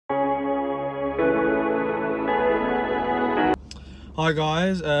Hi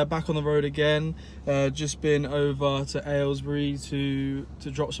guys, back on the road again. Just been over to Aylesbury to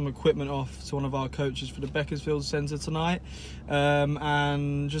drop some equipment off to one of our coaches for the Beaconsfield Centre tonight.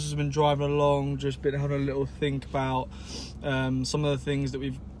 And just as I've been driving along, just been having a little think about some of the things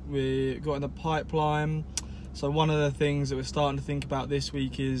that we got in the pipeline. So one of the things that we're starting to think about this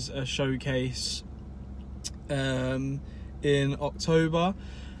week is a showcase in October.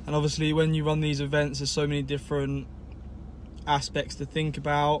 And obviously when you run these events, there's so many different aspects to think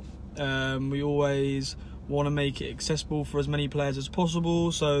about. We always want to make it accessible for as many players as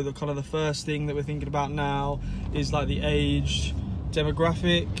possible, so the first thing that we're thinking about now is like the age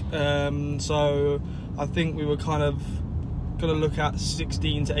demographic. So I think we were kind of going to look at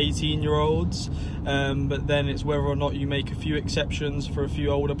 16 to 18 year olds, but then it's whether or not you make a few exceptions for a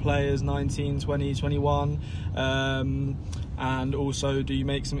few older players, 19, 20, 21, and also do you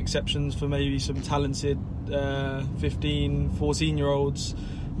make some exceptions for maybe some talented 15, 14 year olds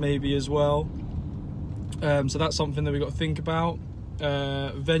maybe as well. So that's something that we've got to think about.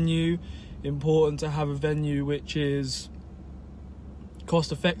 Venue, important to have a venue which is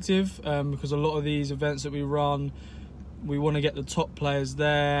cost effective, because a lot of these events that we run, we want to get the top players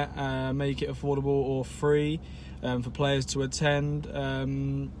there, make it affordable or free for players to attend,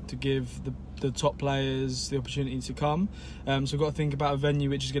 to give the top players the opportunity to come. So we've got to think about a venue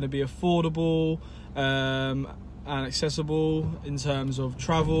which is going to be affordable and accessible in terms of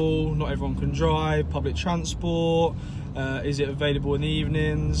travel. Not everyone can drive, public transport, is it available in the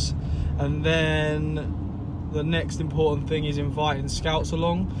evenings? And then the next important thing is inviting scouts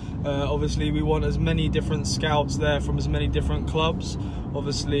along. Obviously we want as many different scouts there from as many different clubs.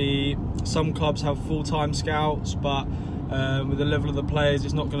 Obviously some clubs have full-time scouts, but with the level of the players,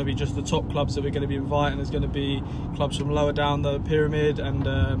 it's not going to be just the top clubs that we're going to be inviting. There's going to be clubs from lower down the pyramid, and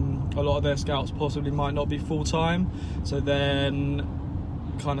a lot of their scouts possibly might not be full-time. So then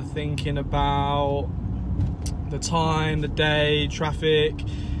kind of thinking about the time, the day, traffic,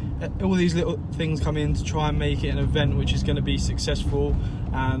 all these little things come in to try and make it an event which is going to be successful,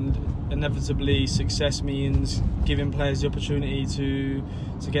 and inevitably success means giving players the opportunity to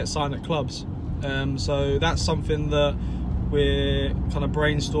get signed at clubs. So that's something that we're kind of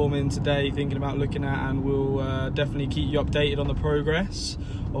brainstorming today, thinking about looking at, and we'll definitely keep you updated on the progress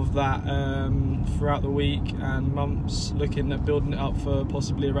of that throughout the week and months, looking at building it up for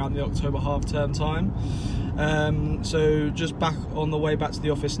possibly around the October half-term time. So just back on the way back to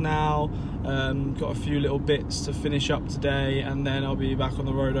the office now, got a few little bits to finish up today, and then I'll be back on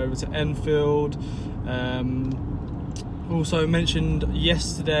the road over to Enfield. Also mentioned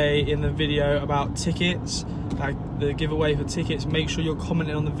yesterday in the video about tickets, like the giveaway for tickets. Make sure you're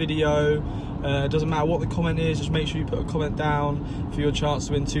commenting on the video. It doesn't matter what the comment is, just make sure you put a comment down for your chance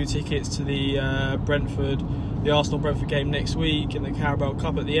to win 2 tickets to the Arsenal-Brentford game next week in the Carabao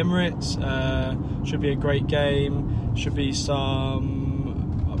Cup at the Emirates. Should be a great game. Should be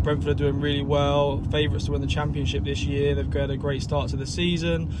some... Brentford are doing really well. Favourites to win the Championship this year. They've got a great start to the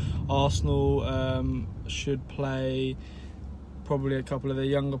season. Arsenal should play probably a couple of the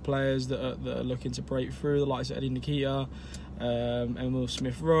younger players that are looking to break through, the likes of Eddie Nikita, Emil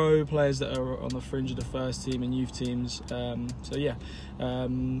Smith-Rowe, players that are on the fringe of the first team and youth teams. So yeah.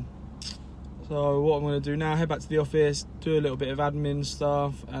 So what I'm going to do now, head back to the office, do a little bit of admin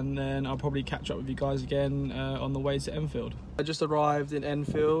stuff, and then I'll probably catch up with you guys again on the way to Enfield. I just arrived in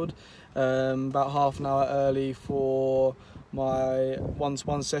Enfield about half an hour early for my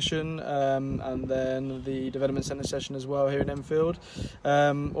one-to-one session, and then the development centre session as well here in Enfield.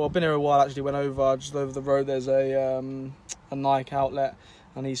 Well, I've been here a while actually. Went over just over the road. There's a Nike outlet.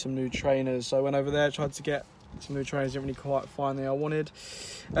 I need some new trainers, so I went over there, tried to get some new trainers. Didn't really quite find the I wanted,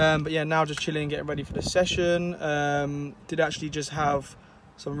 but yeah, now just chilling, getting ready for the session. Did actually just have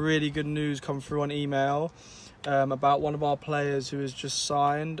some really good news come through on email about one of our players who has just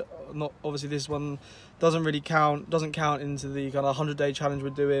signed. Not obviously this one doesn't count into the kind of 100-day challenge we're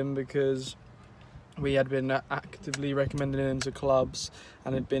doing, because we had been actively recommending him to clubs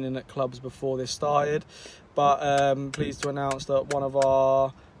and had been in at clubs before this started. But pleased to announce that one of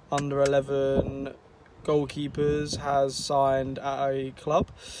our under-11 goalkeepers has signed at a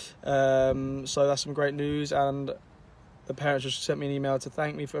club. So that's some great news, and the parents just sent me an email to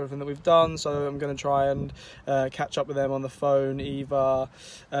thank me for everything that we've done, so I'm going to try and catch up with them on the phone either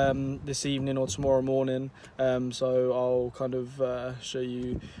this evening or tomorrow morning. So I'll kind of show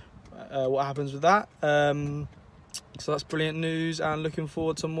you what happens with that. So that's brilliant news, and looking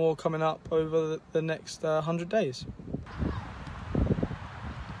forward to more coming up over the next 100 days.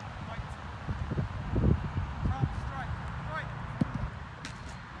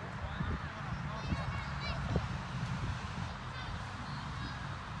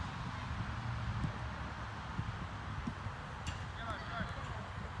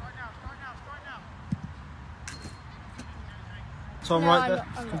 Tom, right there.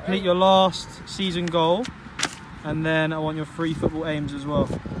 Complete your last season goal, and then I want your 3 football aims as well.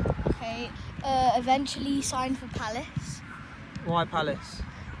 Okay, eventually sign for Palace. Why Palace?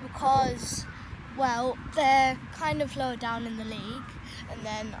 Because, well, they're kind of lower down in the league, and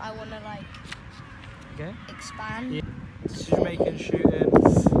then I want to like expand. Yeah. Decision-making, shooting.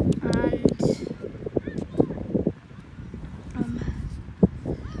 And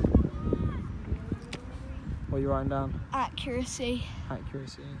what are you writing down? accuracy.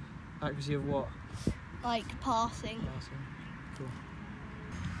 Accuracy. Accuracy of what? Like passing. Cool.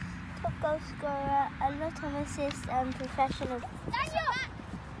 Top goal scorer, a lot of assists and professional. Daniel,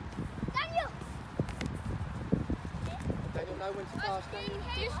 know when to pass, Daniel.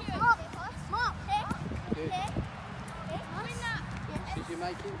 Mark. Good.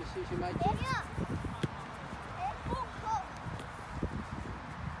 Decision making.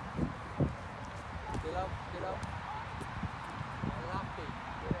 Get up. Lucky.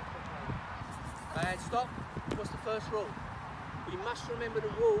 And stop. What's the first rule? We must remember the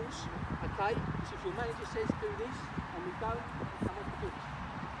rules, okay? So if your manager says do this, and we don't, come off the pitch.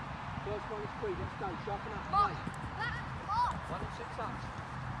 First one is free. Let's go. Sharpen up. Play. 1 and 6 ups.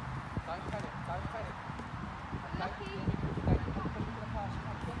 Don't panic. Okay?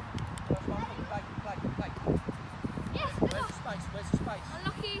 First one, play. Yes. Where's the space?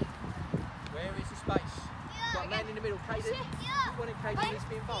 Unlucky. Where is the space? You've got a man in the middle, Caden. You wanted Caden needs to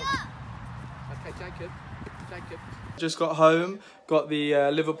be involved. Okay, Jacob. Just got home, got the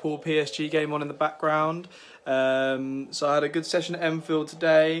Liverpool PSG game on in the background. So I had a good session at Enfield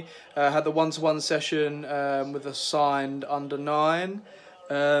today. Had the one-to-one session with a signed under 9.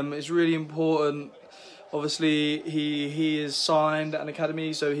 It's really important. Obviously, he is signed at an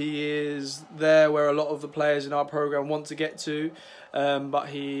academy, so he is there where a lot of the players in our program want to get to. But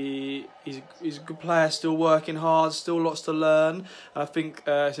he's a good player, still working hard, still lots to learn. I think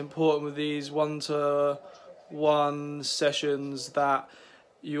it's important with these one-to-one sessions that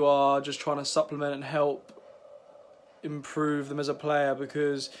you are just trying to supplement and help improve them as a player,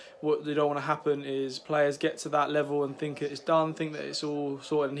 because what they don't want to happen is players get to that level and think it's done, think that it's all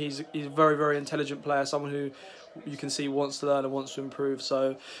sorted, and he's a very, very intelligent player, someone who you can see wants to learn and wants to improve.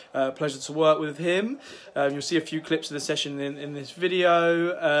 So pleasure to work with him. You'll see a few clips of the session in this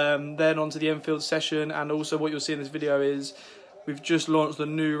video, then on to the Enfield session, and also what you'll see in this video is we've just launched the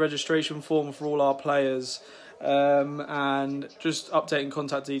new registration form for all our players. And just updating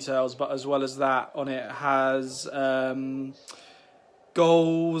contact details, but as well as that, on it has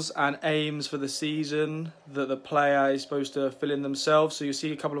goals and aims for the season that the player is supposed to fill in themselves. So you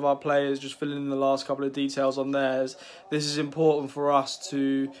see a couple of our players just filling in the last couple of details on theirs. This is important for us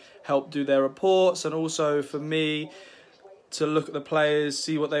to help do their reports, and also for me to look at the players,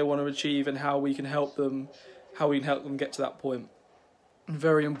 see what they want to achieve, and how we can help them get to that point.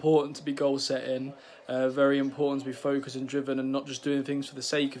 Very important to be goal setting, very important to be focused and driven and not just doing things for the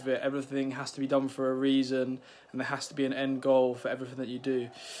sake of it. Everything has to be done for a reason, and there has to be an end goal for everything that you do.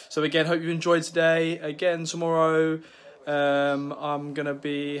 So again, hope you enjoyed today. Again, tomorrow I'm going to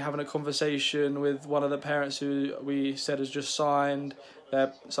be having a conversation with one of the parents who we said has just signed.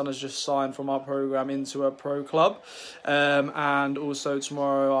 Their son has just signed from our program into a pro club. And also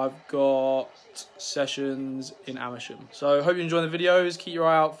tomorrow I've got sessions in Amersham. So hope you enjoy the videos. Keep your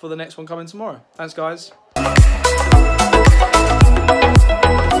eye out for the next one coming tomorrow. Thanks, guys.